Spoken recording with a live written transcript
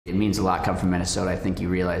It means a lot coming from Minnesota. I think you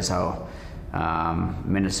realize how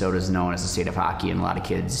Minnesota is known as the state of hockey, and a lot of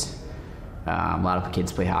kids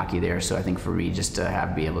play hockey there. So I think for me, just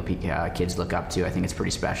to be able to kids look up to, I think it's pretty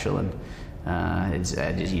special, and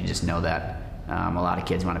you just know that a lot of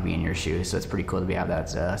kids want to be in your shoes. So it's pretty cool to have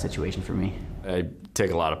that situation for me. I take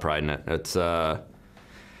a lot of pride in it. It's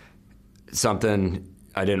something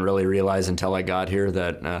I didn't really realize until I got here,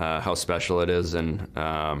 that how special it is, and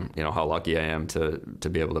how lucky I am to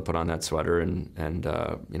be able to put on that sweater and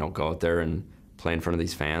go out there and play in front of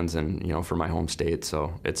these fans, and for my home state.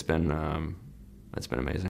 So it's been amazing.